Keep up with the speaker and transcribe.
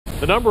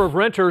The number of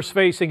renters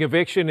facing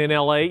eviction in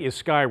LA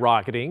is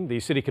skyrocketing.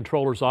 The city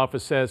controller's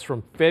office says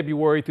from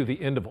February through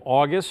the end of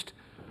August,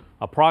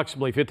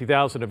 approximately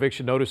 50,000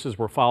 eviction notices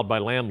were filed by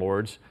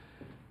landlords.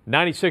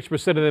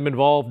 96% of them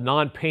involved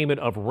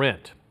non-payment of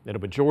rent. In a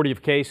majority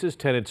of cases,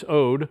 tenants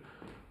owed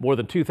more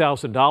than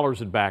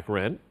 $2,000 in back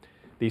rent.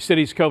 The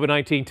city's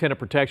COVID-19 tenant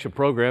protection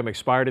program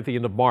expired at the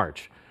end of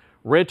March.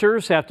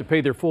 Renters have to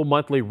pay their full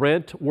monthly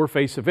rent or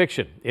face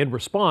eviction. In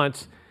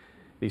response,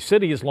 the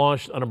city has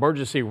launched an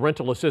emergency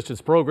rental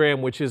assistance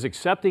program, which is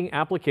accepting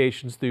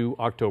applications through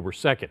October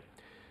 2nd.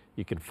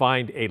 You can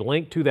find a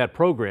link to that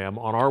program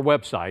on our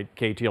website,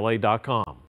 KTLA.com.